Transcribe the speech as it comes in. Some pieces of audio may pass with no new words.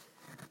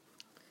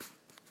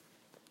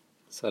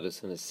Sadu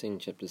and Singh,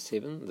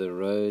 ch.7, The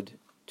Road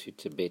to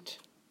Tibet.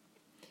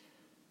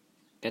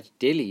 At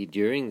Delhi,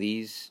 during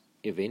these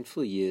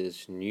eventful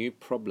years, new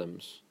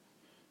problems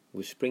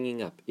were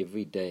springing up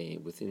every day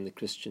within the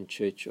Christian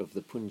church of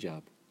the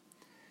Punjab,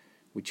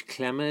 which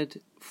clamoured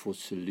for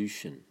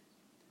solution.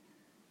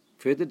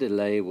 Further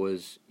delay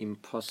was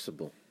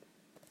impossible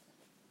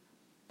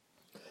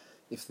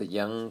if the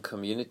young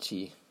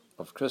community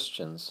of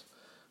Christians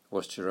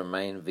was to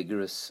remain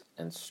vigorous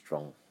and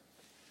strong.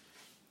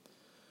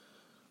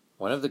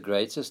 One of the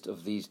greatest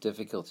of these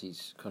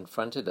difficulties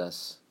confronted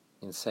us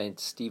in St.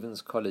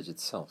 Stephen's College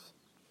itself.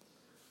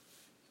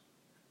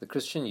 The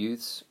Christian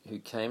youths who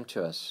came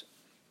to us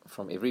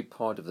from every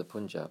part of the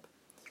Punjab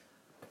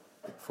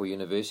for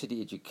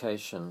university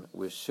education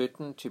were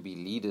certain to be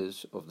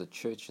leaders of the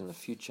church in the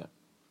future.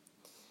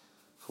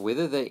 For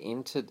whether they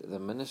entered the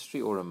ministry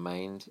or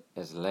remained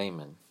as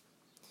laymen,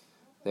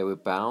 they were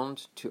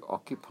bound to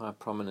occupy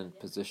prominent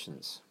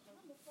positions.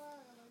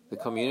 The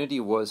community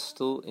was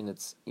still in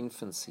its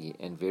infancy,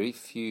 and very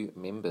few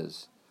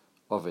members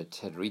of it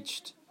had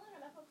reached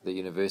the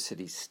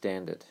university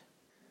standard.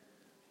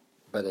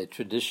 But a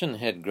tradition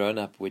had grown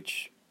up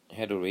which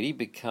had already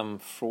become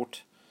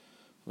fraught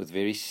with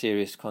very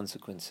serious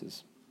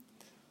consequences.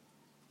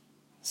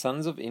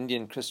 Sons of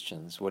Indian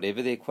Christians,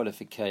 whatever their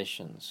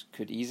qualifications,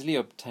 could easily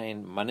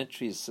obtain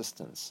monetary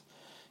assistance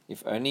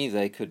if only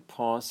they could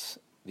pass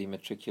the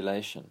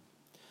matriculation.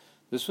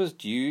 This was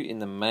due in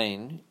the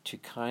main to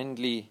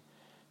kindly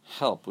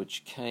help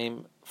which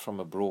came from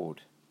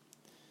abroad.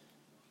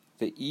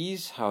 The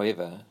ease,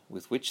 however,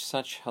 with which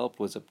such help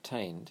was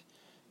obtained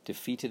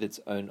defeated its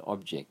own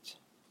object.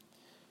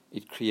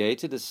 It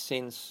created a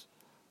sense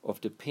of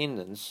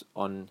dependence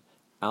on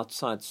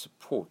outside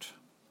support,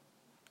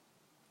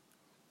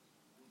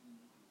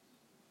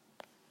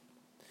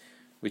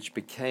 which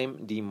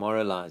became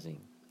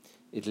demoralizing.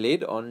 It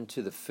led on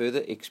to the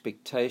further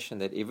expectation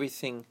that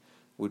everything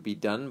would be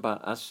done by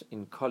us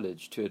in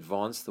college to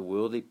advance the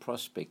worldly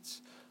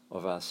prospects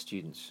of our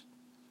students.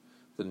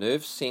 The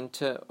nerve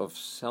center of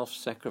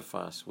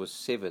self-sacrifice was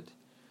severed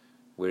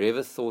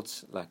wherever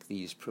thoughts like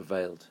these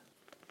prevailed.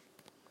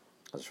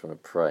 I just want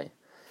to pray.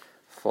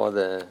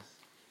 Father,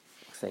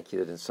 thank you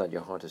that inside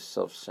your heart is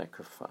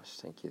self-sacrifice.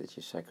 Thank you that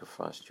you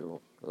sacrificed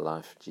your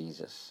life,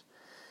 Jesus.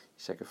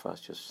 You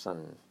sacrificed your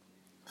Son,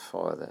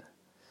 Father.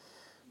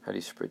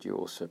 Holy Spirit, you're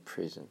also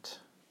present.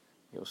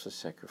 You also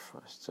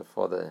sacrificed. So,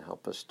 Father,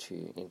 help us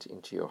to enter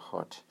into your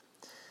heart.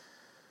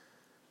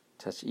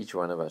 Touch each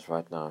one of us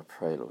right now, I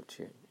pray, Lord,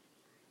 to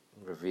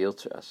reveal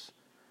to us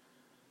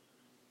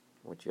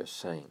what you're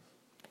saying.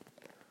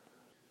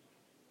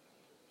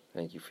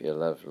 Thank you for your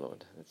love,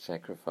 Lord, that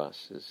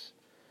sacrifices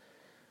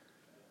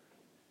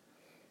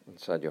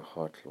inside your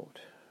heart, Lord.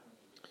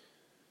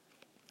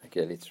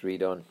 Okay, let's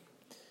read on.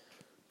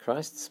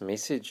 Christ's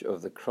message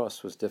of the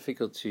cross was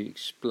difficult to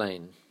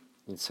explain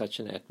in such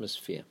an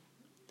atmosphere,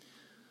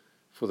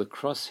 for the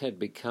cross had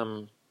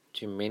become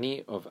to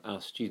many of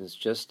our students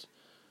just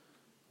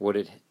what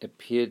it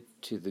appeared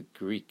to the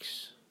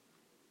Greeks,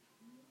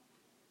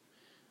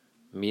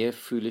 mere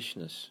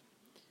foolishness.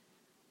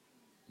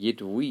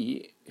 Yet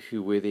we,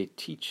 who were their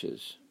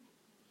teachers,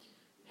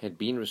 had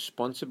been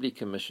responsibly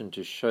commissioned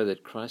to show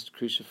that Christ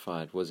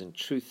crucified was in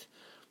truth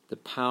the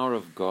power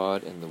of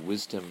God and the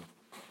wisdom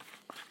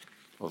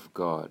of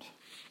God.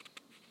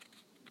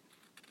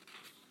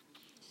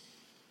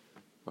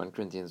 1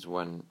 Corinthians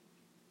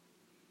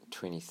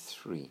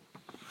 1:23.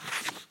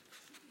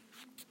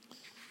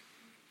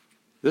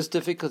 This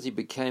difficulty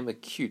became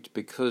acute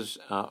because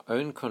our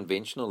own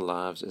conventional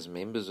lives as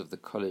members of the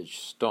college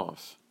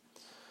staff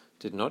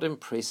did not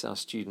impress our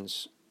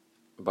students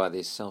by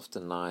their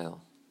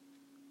self-denial.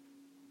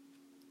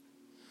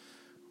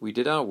 We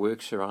did our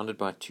work surrounded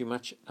by too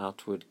much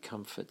outward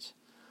comfort.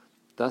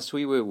 Thus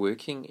we were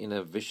working in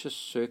a vicious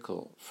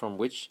circle from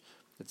which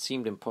it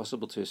seemed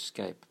impossible to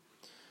escape,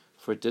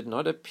 for it did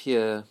not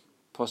appear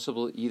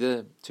possible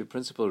either to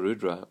Principal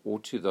Rudra or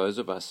to those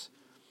of us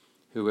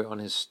who were on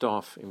his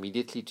staff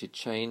immediately to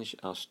change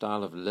our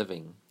style of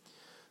living,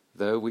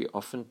 though we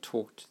often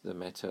talked the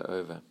matter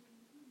over.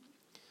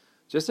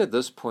 Just at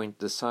this point,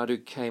 the Sadu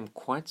came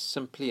quite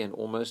simply and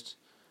almost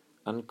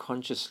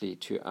unconsciously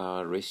to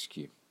our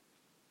rescue.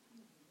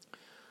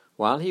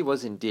 While he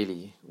was in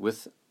Delhi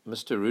with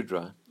Mr.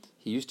 Rudra,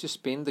 he used to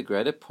spend the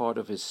greater part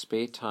of his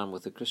spare time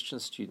with the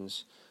Christian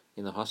students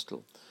in the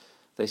hostel.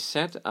 They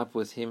sat up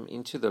with him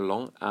into the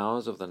long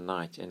hours of the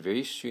night and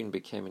very soon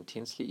became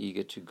intensely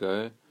eager to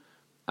go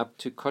up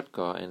to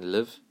Kotgar and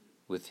live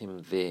with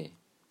him there,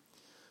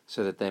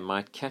 so that they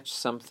might catch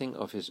something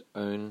of his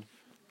own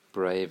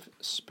brave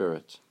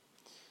spirit.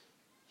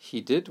 He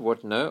did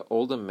what no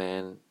older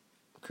man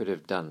could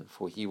have done,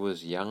 for he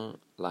was young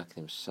like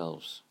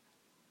themselves.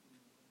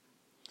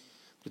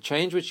 The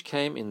change which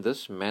came in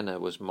this manner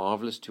was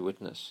marvelous to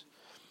witness.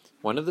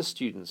 One of the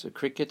students, a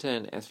cricketer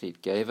and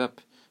athlete, gave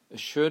up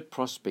assured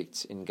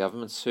prospects in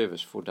government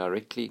service for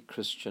directly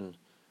Christian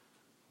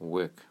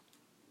work.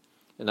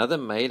 Another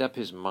made up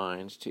his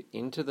mind to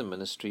enter the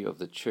ministry of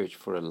the church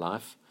for a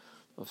life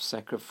of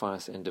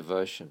sacrifice and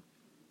devotion.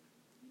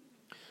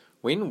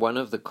 When one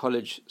of the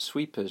college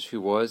sweepers,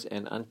 who was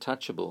an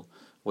untouchable,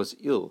 was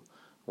ill,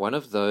 one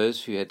of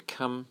those who had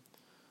come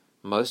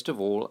most of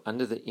all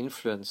under the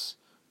influence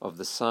of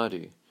the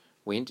Sadu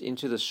went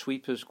into the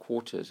sweeper's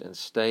quarters and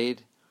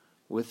stayed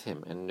with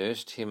him and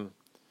nursed him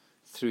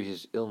through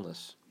his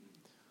illness.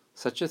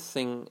 Such a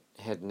thing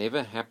had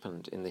never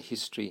happened in the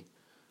history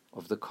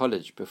of the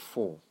college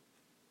before.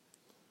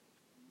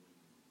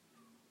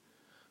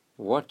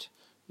 What,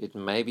 it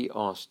may be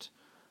asked,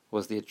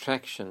 was the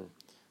attraction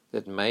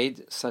that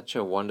made such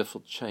a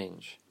wonderful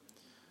change?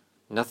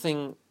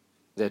 Nothing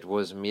that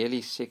was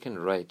merely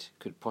second-rate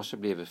could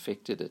possibly have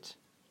effected it.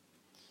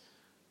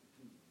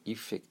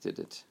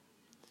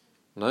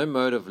 No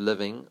mode of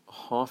living,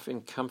 half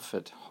in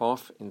comfort,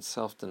 half in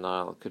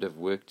self-denial, could have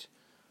worked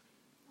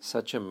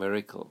such a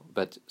miracle.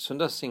 But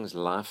Sundar Singh's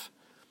life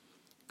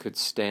could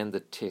stand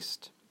the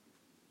test.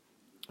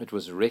 It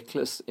was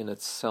reckless in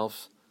its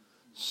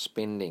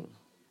self-spending.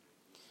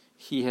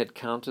 He had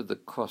counted the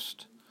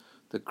cost.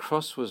 The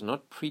cross was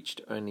not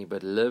preached only,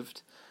 but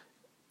lived,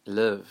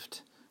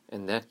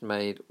 and that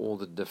made all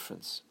the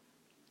difference.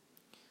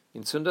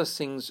 In Sundar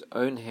Singh's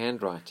own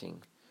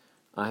handwriting,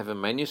 I have a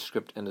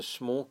manuscript and a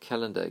small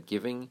calendar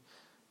giving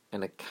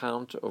an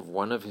account of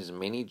one of his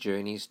many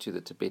journeys to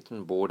the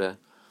Tibetan border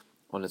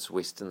on its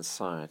western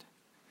side.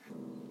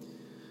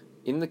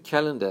 In the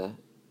calendar,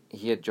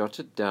 he had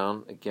jotted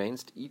down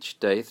against each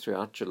day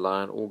throughout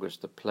July and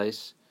August the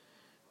place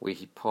where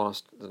he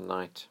passed the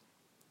night.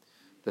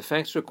 The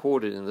facts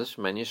recorded in this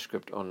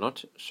manuscript are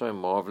not so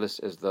marvelous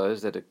as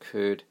those that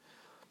occurred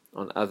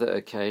on other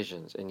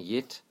occasions, and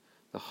yet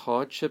the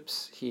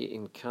hardships he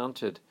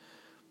encountered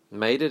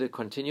made it a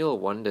continual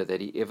wonder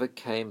that he ever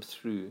came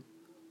through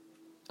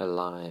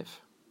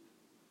alive.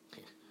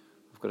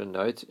 I've got a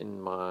note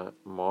in my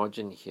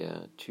margin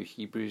here to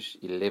Hebrews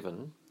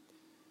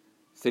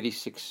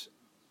 11:36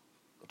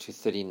 to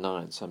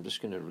 39, so I'm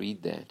just going to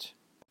read that.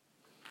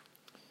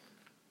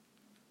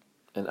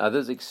 And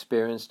others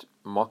experienced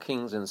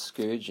mockings and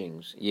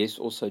scourgings, yes,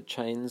 also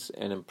chains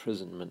and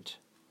imprisonment.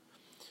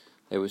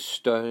 They were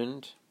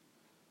stoned,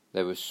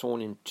 they were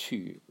sawn in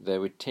two, they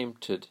were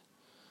tempted,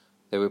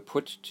 they were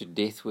put to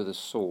death with a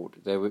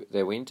sword.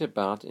 They went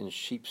about in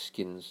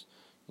sheepskins,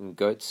 in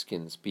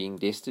goatskins, being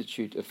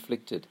destitute,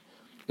 afflicted,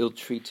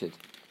 ill-treated,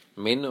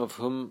 men of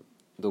whom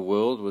the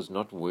world was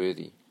not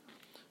worthy,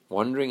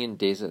 wandering in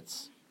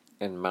deserts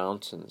and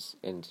mountains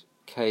and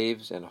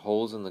caves and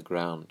holes in the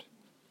ground.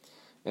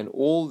 And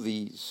all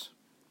these,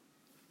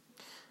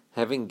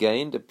 having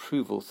gained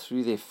approval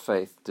through their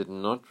faith, did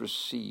not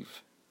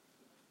receive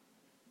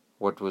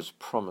what was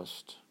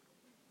promised.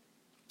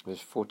 Verse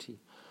 40.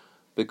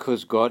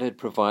 Because God had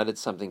provided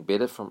something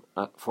better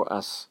for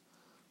us,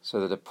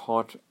 so that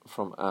apart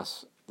from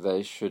us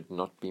they should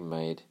not be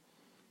made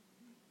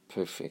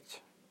perfect.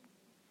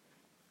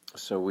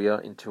 So we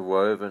are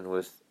interwoven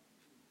with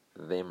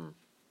them.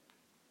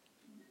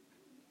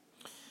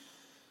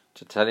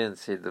 Tertullian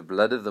said, the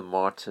blood of the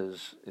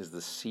martyrs is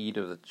the seed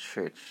of the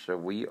church. So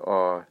we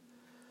are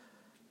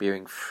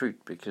bearing fruit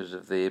because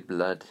of their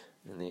blood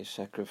and their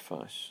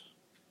sacrifice.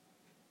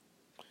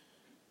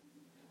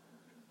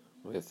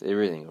 With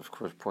everything, of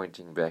course,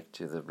 pointing back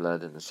to the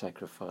blood and the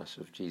sacrifice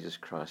of Jesus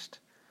Christ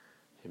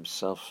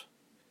himself.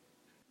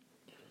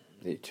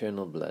 The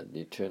eternal blood,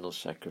 the eternal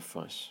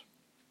sacrifice.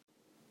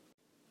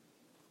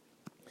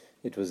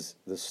 It was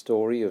the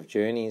story of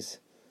journeys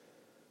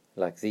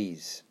like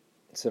these,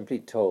 simply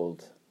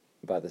told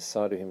by the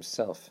Sadu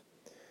himself,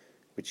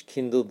 which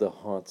kindled the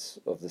hearts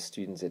of the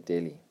students at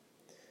Delhi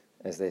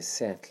as they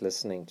sat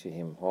listening to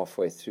him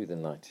halfway through the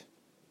night.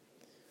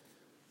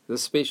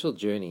 This special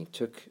journey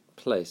took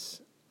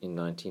place in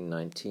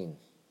 1919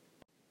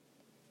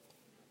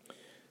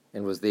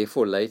 and was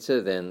therefore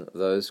later than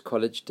those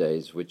college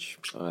days which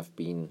I've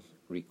been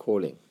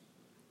recalling.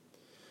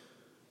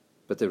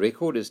 But the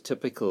record is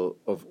typical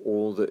of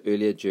all the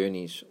earlier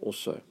journeys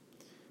also,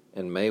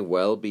 and may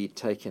well be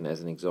taken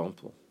as an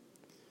example.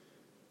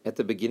 At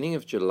the beginning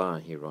of July,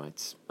 he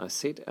writes, I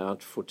set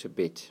out for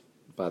Tibet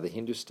by the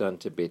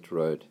Hindustan-Tibet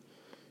road,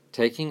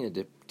 taking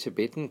a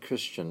Tibetan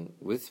Christian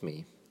with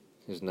me,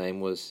 whose name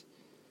was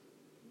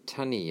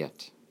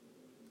Taniyat.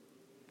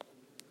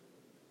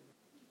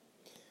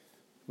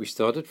 We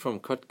started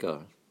from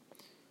Kotgar,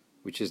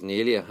 which is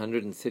nearly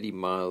 130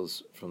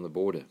 miles from the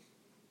border.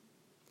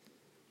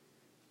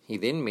 He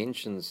then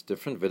mentions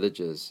different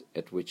villages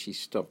at which he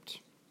stopped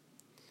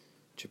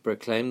to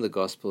proclaim the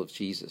gospel of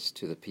Jesus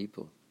to the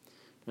people,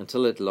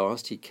 until at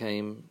last he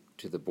came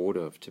to the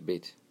border of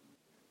Tibet.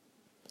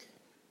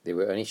 There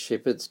were only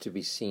shepherds to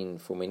be seen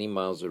for many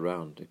miles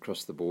around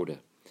across the border,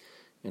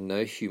 and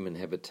no human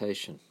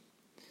habitation.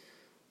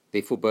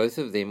 Therefore both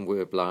of them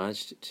were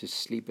obliged to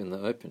sleep in the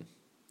open.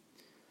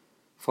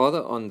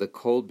 Farther on, the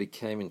cold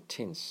became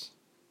intense,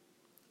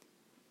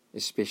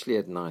 especially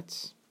at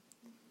nights,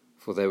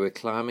 for they were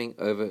climbing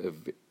over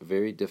a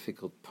very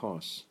difficult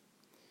pass.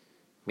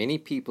 Many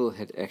people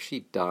had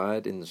actually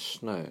died in the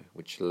snow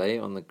which lay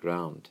on the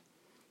ground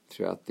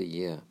throughout the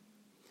year.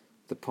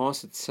 The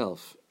pass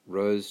itself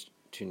rose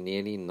to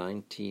nearly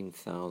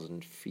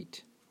 19,000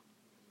 feet,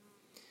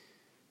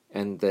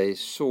 and they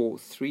saw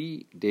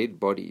 3 dead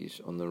bodies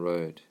on the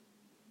road.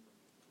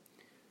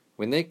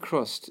 When they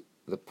crossed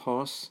the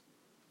pass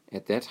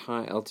at that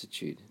high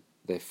altitude,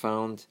 they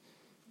found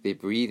their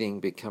breathing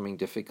becoming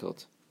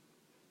difficult,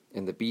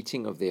 and the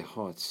beating of their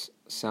hearts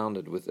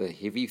sounded with a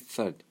heavy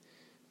thud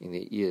in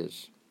their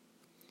ears.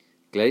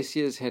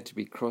 Glaciers had to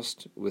be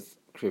crossed with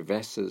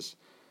crevasses,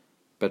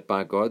 but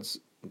by God's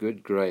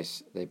good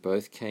grace they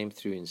both came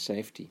through in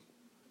safety.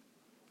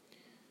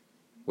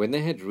 When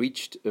they had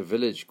reached a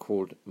village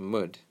called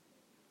Mud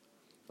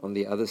on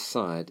the other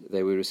side,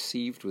 they were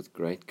received with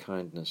great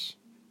kindness.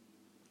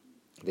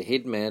 The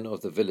head man of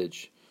the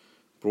village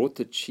brought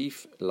the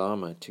chief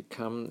Lama to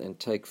come and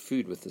take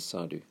food with the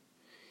Sadu.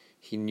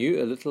 He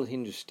knew a little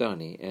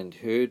Hindustani and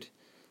heard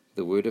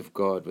the word of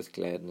God with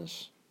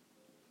gladness.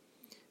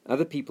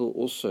 Other people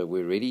also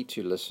were ready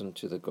to listen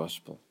to the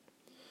gospel.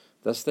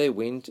 Thus they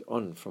went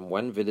on from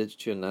one village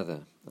to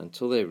another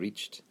until they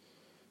reached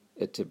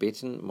a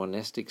Tibetan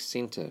monastic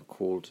center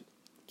called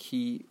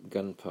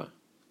ch.7,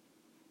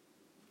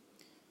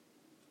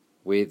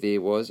 where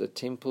there was a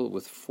temple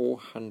with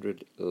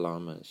 400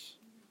 lamas.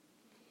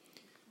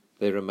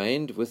 They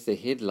remained with the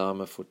head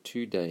lama for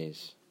 2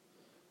 days.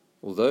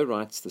 Although,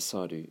 writes the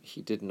Sadu,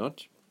 he did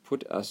not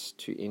put us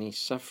to any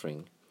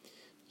suffering,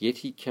 yet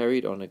he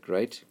carried on a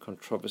great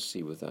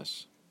controversy with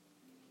us.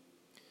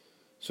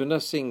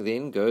 Sundar Singh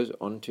then goes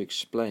on to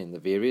explain the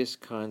various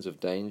kinds of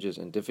dangers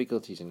and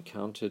difficulties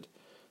encountered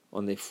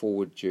on their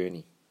forward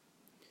journey.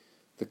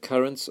 The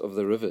currents of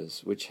the rivers,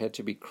 which had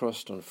to be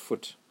crossed on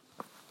foot.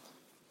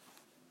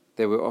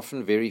 They were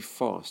often very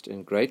fast,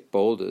 and great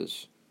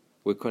boulders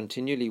were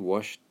continually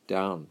washed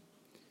down,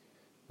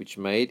 which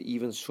made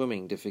even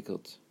swimming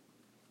difficult.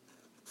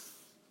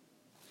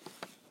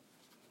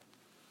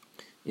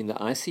 In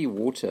the icy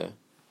water,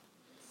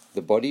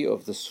 the body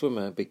of the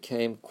swimmer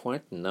became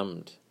quite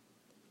numbed.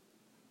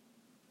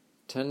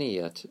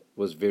 Taniyat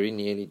was very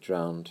nearly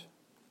drowned.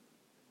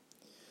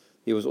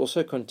 There was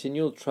also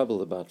continual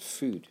trouble about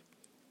food.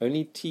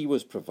 Only tea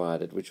was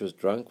provided, which was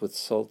drunk with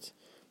salt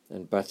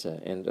and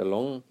butter, and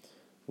along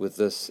with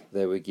this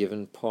they were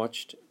given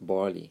parched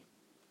barley.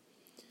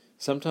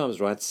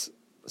 Sometimes, writes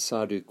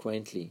Sadu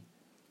quaintly,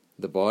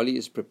 the barley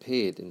is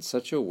prepared in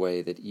such a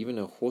way that even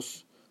a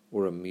horse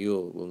or a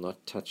mule will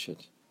not touch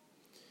it.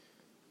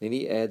 Then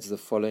he adds the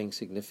following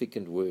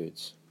significant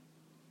words.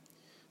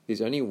 There's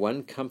only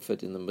one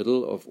comfort in the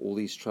middle of all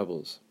these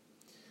troubles.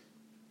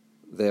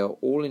 They are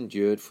all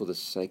endured for the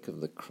sake of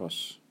the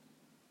cross.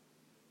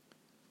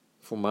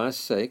 For my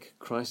sake,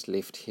 Christ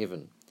left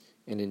heaven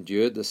and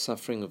endured the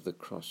suffering of the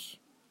cross.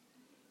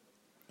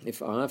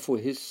 If I, for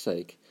his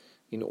sake,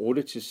 in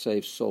order to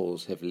save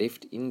souls, have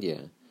left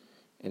India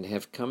and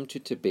have come to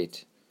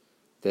Tibet,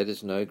 that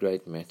is no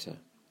great matter.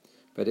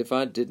 But if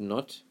I did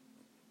not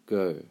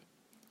go,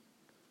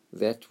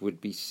 that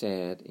would be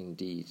sad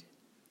indeed,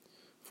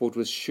 for it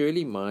was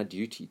surely my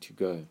duty to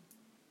go.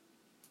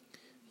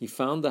 He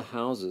found the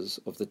houses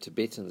of the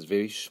Tibetans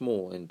very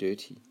small and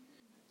dirty.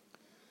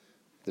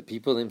 The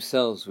people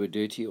themselves were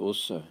dirty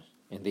also,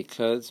 and their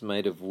clothes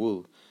made of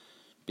wool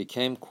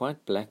became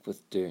quite black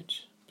with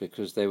dirt,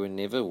 because they were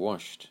never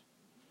washed.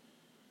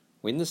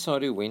 When the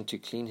Sadhu went to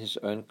clean his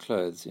own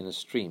clothes in a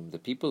stream, the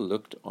people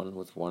looked on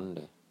with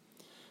wonder.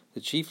 The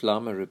chief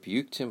Lama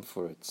rebuked him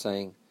for it,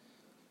 saying,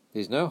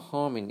 "There's no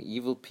harm in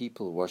evil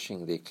people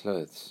washing their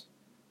clothes.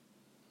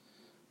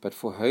 But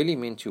for holy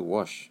men to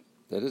wash,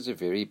 that is a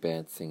very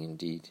bad thing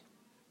indeed."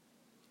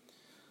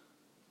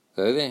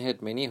 Though they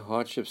had many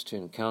hardships to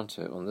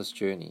encounter on this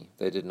journey,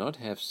 they did not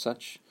have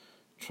such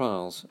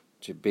trials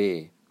to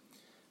bear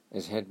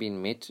as had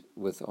been met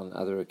with on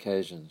other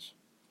occasions.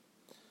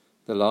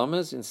 The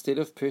Lamas, instead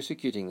of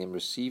persecuting them,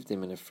 received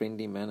them in a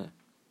friendly manner.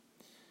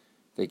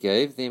 They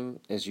gave them,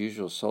 as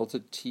usual,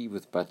 salted tea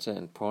with butter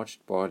and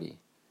parched barley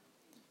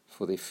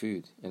for their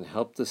food, and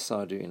helped the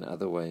Sadhu in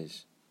other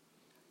ways.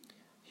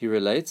 He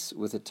relates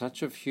with a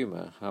touch of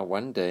humor how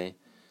one day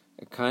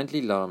a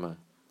kindly Lama,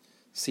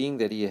 seeing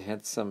that he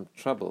had some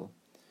trouble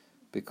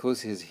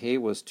because his hair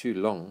was too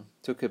long,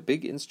 took a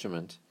big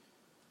instrument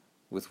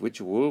with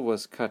which wool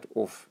was cut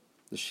off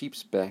the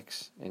sheep's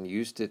backs and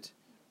used it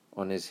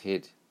on his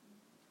head.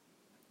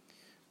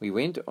 We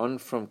went on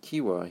from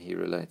Kiwa, he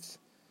relates,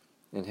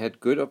 and had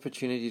good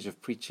opportunities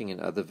of preaching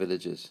in other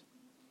villages.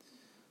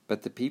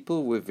 But the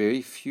people were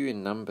very few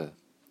in number.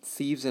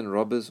 Thieves and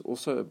robbers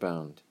also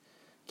abound,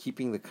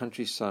 keeping the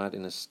countryside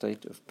in a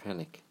state of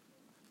panic.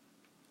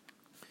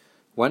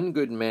 One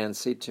good man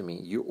said to me,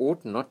 "You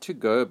ought not to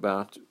go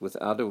about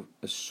without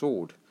a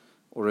sword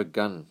or a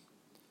gun,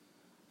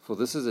 for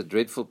this is a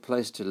dreadful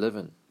place to live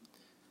in,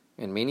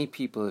 and many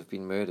people have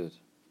been murdered."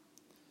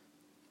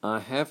 "I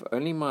have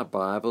only my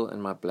Bible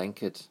and my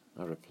blanket,"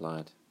 I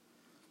replied.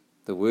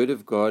 "The word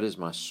of God is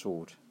my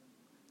sword.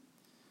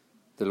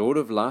 The Lord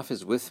of life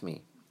is with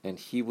me, and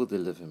he will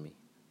deliver me."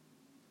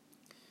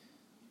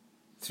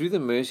 Through the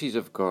mercies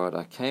of God,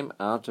 I came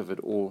out of it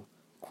all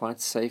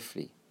quite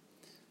safely.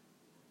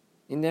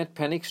 In that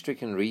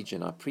panic-stricken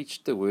region, I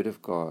preached the word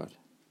of God.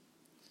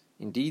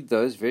 Indeed,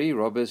 those very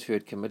robbers who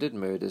had committed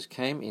murders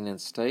came in and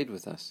stayed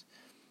with us,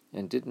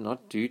 and did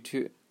not do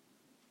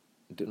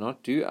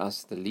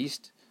us the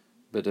least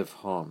bit of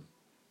harm.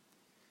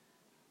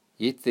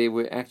 Yet there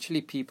were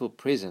actually people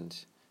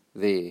present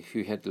there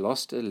who had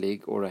lost a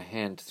leg or a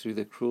hand through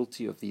the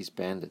cruelty of these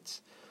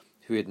bandits,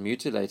 who had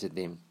mutilated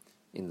them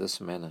in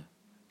this manner.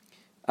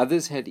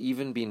 Others had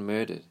even been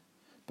murdered,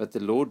 but the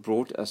Lord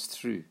brought us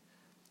through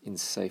in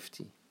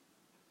safety.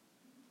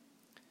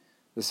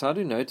 The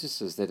Sadu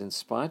notices that in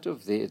spite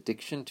of their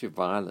addiction to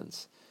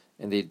violence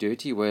and their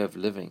dirty way of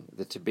living,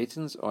 the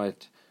Tibetans are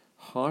at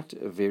heart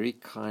a very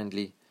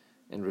kindly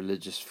and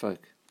religious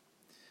folk.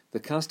 The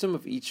custom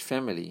of each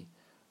family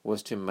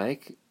was to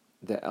make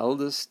the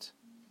eldest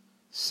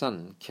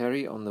son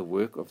carry on the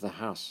work of the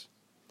house,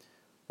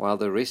 while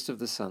the rest of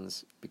the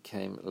sons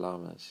became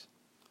lamas.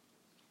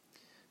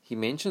 He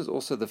mentions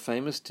also the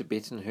famous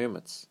Tibetan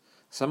hermits,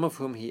 some of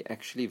whom he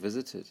actually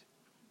visited.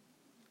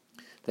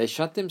 They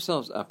shut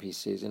themselves up, he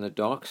says, in a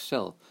dark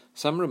cell.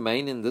 Some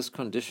remain in this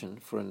condition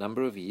for a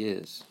number of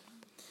years.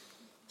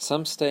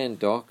 Some stay in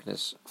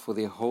darkness for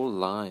their whole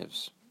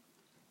lives.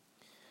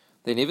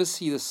 They never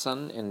see the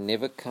sun and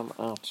never come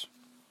out.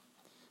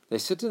 They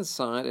sit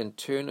inside and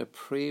turn a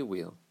prayer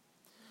wheel.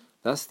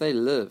 Thus they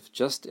live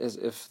just as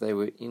if they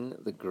were in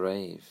the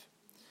grave.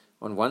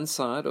 On one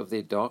side of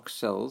their dark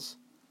cells,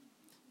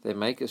 they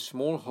make a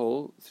small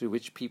hole through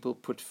which people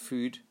put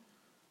food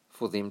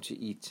for them to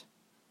eat.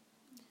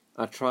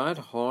 I tried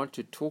hard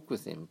to talk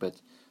with them, but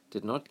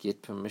did not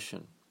get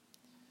permission.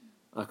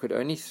 I could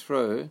only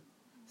throw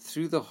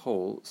through the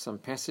hole some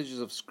passages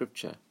of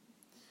scripture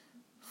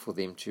for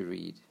them to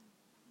read.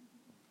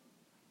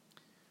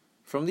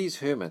 From these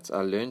hermits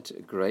I learnt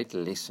a great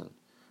lesson,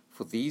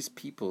 for these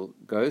people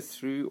go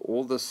through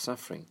all this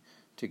suffering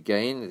to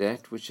gain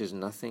that which is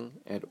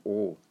nothing at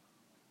all.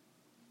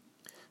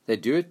 They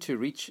do it to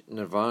reach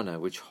nirvana,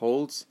 which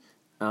holds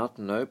out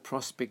no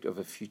prospect of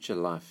a future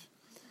life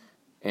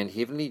and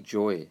heavenly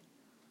joy,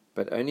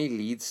 but only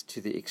leads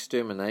to the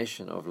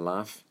extermination of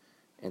life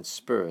and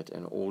spirit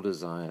and all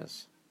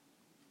desires.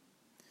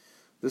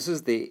 This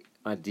is the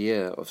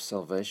idea of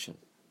salvation.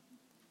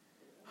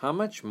 How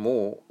much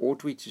more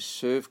ought we to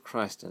serve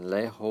Christ and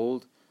lay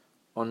hold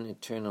on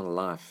eternal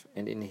life,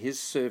 and in His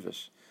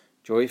service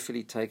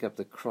joyfully take up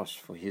the cross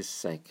for His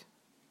sake,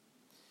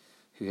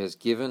 who has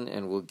given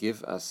and will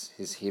give us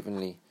His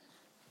heavenly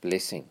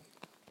blessing.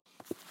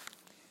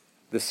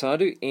 The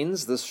Sadhu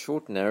ends this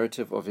short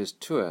narrative of his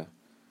tour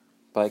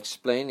by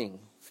explaining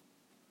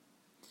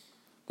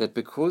that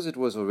because it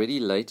was already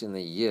late in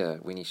the year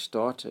when he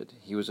started,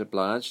 he was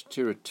obliged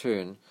to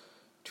return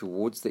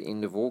towards the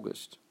end of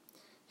August.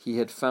 He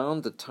had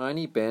found the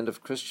tiny band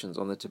of Christians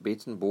on the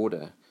Tibetan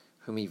border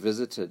whom he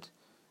visited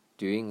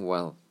doing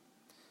well.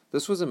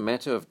 This was a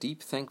matter of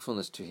deep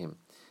thankfulness to him,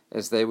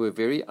 as they were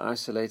very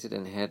isolated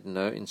and had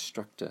no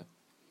instructor.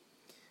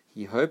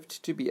 He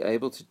hoped to be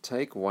able to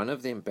take one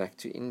of them back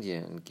to India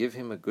and give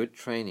him a good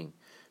training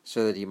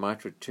so that he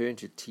might return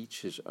to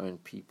teach his own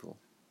people.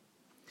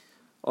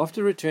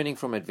 After returning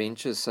from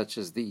adventures such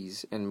as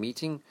these and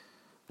meeting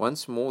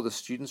once more the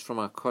students from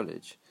our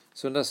college,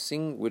 Sundar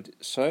Singh would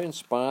so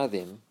inspire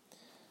them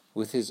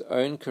with his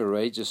own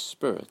courageous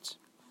spirit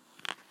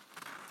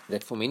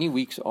that for many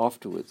weeks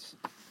afterwards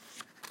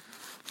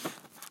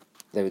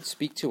they would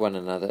speak to one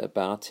another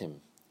about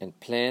him and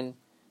plan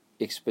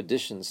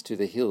expeditions to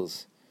the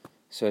hills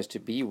so as to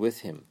be with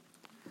him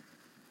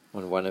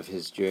on one of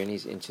his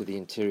journeys into the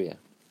interior.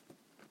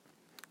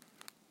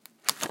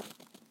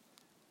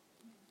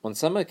 On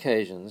some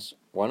occasions,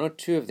 one or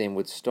two of them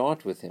would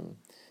start with him,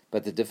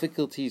 but the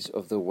difficulties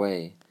of the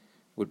way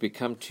would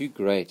become too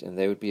great and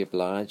they would be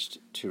obliged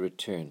to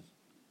return.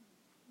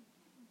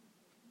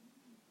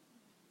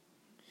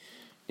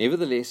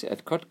 Nevertheless,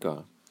 at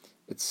Kotka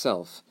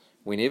itself,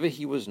 whenever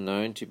he was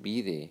known to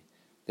be there,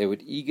 they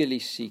would eagerly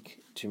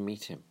seek to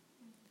meet him.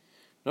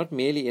 Not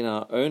merely in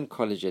our own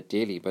college at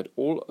Delhi, but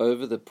all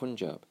over the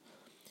Punjab,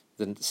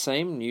 the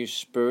same new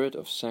spirit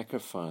of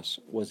sacrifice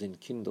was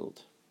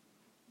enkindled.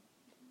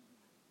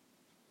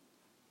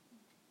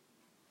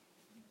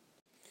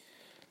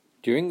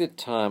 During the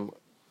time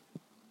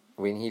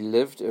when he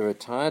lived a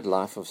retired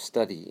life of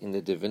study in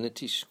the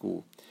divinity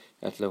school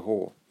at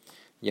Lahore,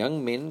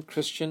 young men,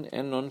 Christian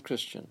and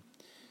non-Christian,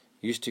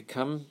 used to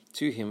come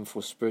to him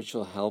for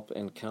spiritual help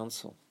and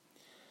counsel.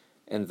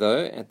 And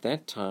though at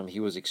that time he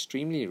was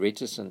extremely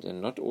reticent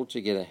and not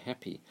altogether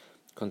happy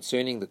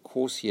concerning the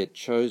course he had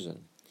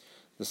chosen,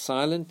 the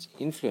silent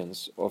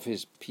influence of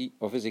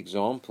his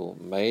example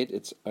made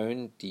its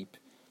own deep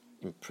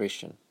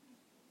impression.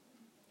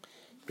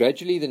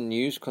 Gradually the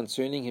news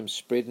concerning him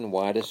spread in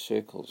wider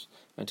circles,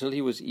 until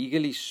he was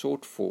eagerly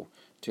sought for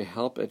to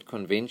help at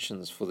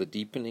conventions for the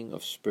deepening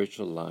of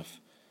spiritual life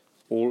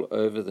all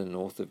over the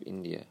north of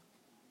India.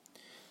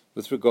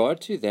 With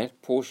regard to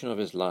that portion of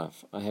his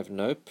life, I have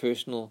no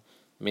personal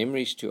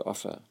memories to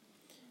offer,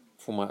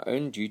 for my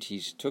own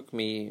duties took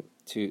me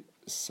to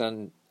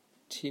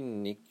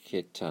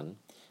Santiniketan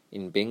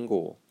in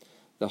Bengal,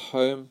 the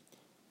home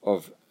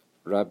of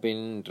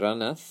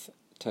Rabindranath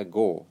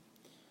Tagore,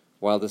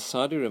 while the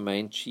Sadu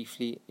remained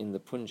chiefly in the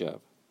Punjab.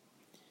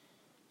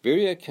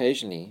 Very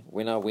occasionally,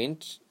 when I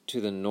went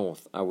to the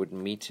north, I would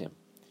meet him,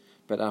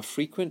 but our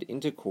frequent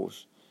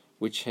intercourse,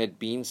 which had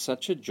been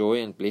such a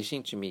joy and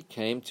blessing to me,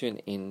 came to an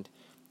end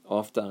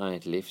after I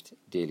had left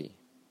Delhi.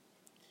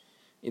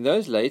 In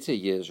those later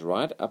years,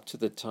 right up to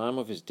the time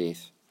of his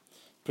death,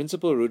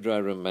 Principal Rudra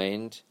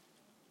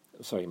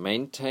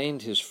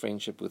maintained his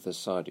friendship with the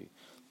Sadu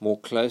more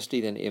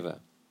closely than ever,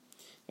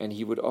 and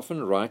he would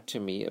often write to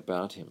me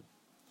about him.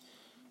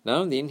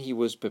 Now and then he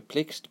was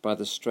perplexed by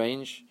the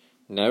strange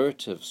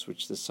narratives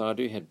which the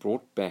Sadu had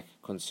brought back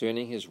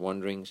concerning his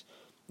wanderings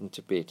in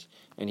Tibet,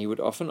 and he would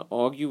often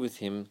argue with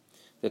him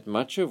that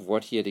much of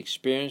what he had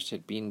experienced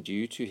had been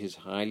due to his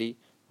highly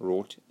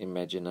wrought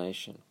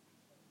imagination.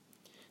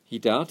 He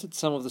doubted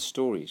some of the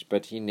stories,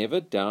 but he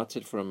never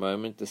doubted for a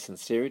moment the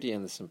sincerity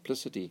and the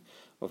simplicity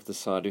of the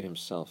Sadu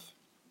himself.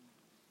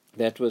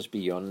 That was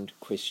beyond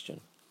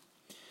question.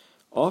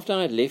 After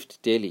I had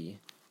left Delhi,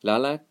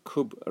 Lala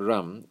Kub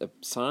Ram, a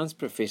science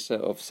professor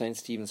of St.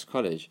 Stephen's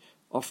College,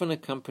 often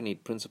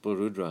accompanied Principal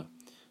Rudra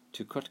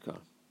to Kotka.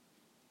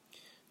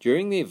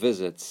 During their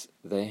visits,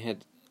 they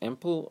had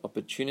ample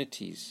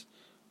opportunities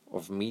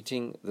of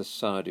meeting the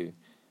Sadu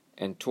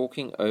and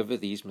talking over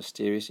these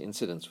mysterious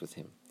incidents with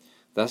him,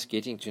 thus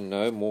getting to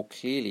know more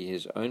clearly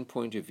his own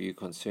point of view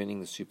concerning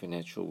the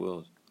supernatural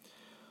world.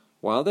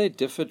 While they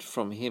differed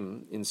from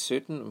him in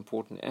certain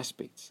important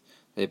aspects,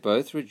 they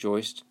both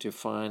rejoiced to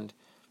find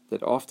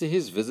that after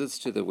his visits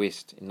to the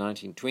West in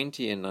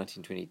 1920 and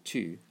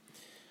 1922,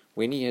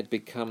 when he had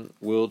become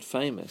world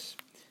famous,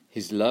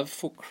 his love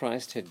for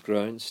Christ had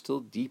grown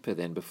still deeper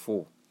than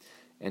before,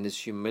 and his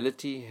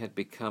humility had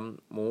become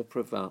more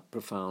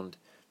profound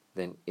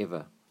than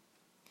ever.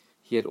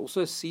 He had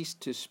also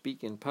ceased to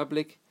speak in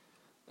public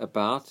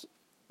about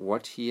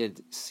what he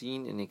had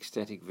seen in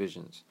ecstatic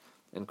visions,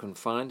 and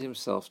confined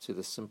himself to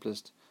the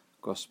simplest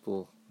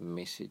gospel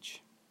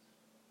message.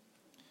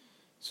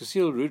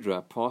 Sushil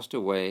Rudra passed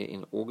away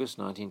in August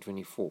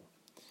 1924.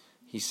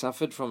 He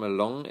suffered from a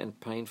long and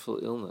painful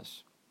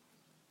illness,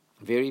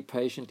 very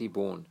patiently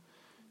borne,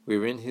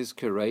 wherein his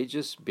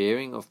courageous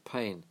bearing of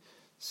pain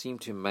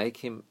seemed to make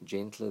him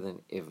gentler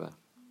than ever.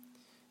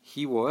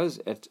 He was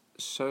at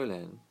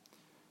Solan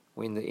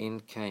when the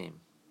end came,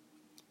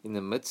 in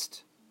the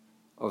midst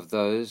of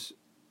those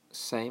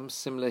same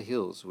similar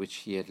hills which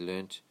he had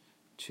learnt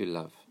to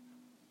love.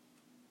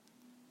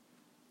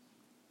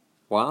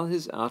 While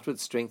his outward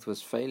strength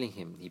was failing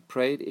him, he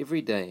prayed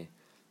every day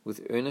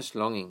with earnest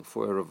longing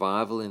for a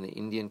revival in the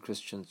Indian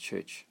Christian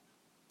church,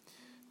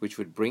 which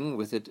would bring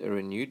with it a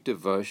renewed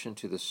devotion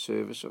to the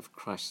service of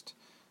Christ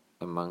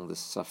among the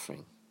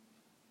suffering.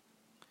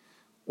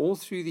 All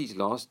through these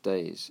last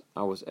days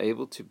I was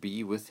able to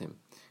be with him,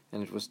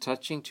 and it was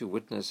touching to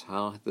witness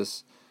how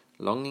this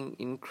longing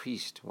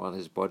increased while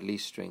his bodily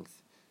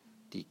strength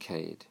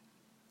decayed.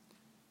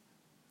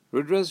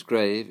 Rudra's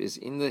grave is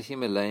in the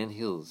Himalayan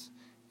hills,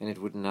 and it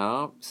would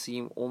now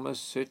seem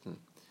almost certain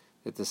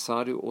that the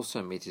Sadu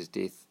also met his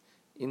death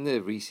in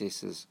the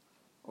recesses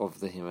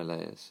of the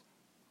Himalayas.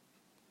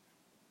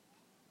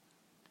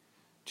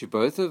 To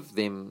both of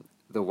them,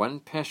 the one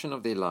passion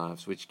of their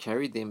lives which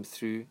carried them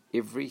through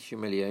every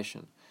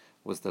humiliation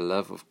was the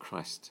love of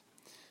Christ.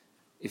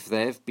 If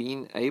they have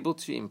been able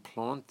to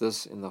implant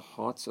this in the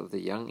hearts of the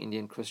young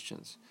Indian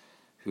Christians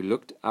who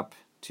looked up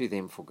to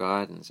them for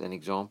guidance and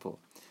example,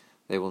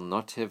 they will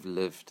not have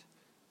lived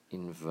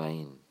in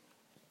vain.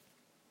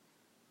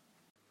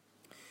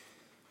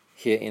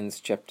 Here ends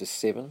chapter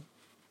 7,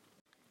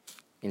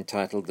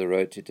 entitled The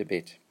Road to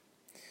Tibet.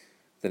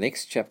 The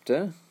next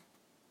chapter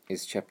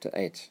is chapter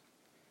 8,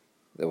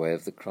 The Way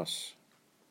of the Cross.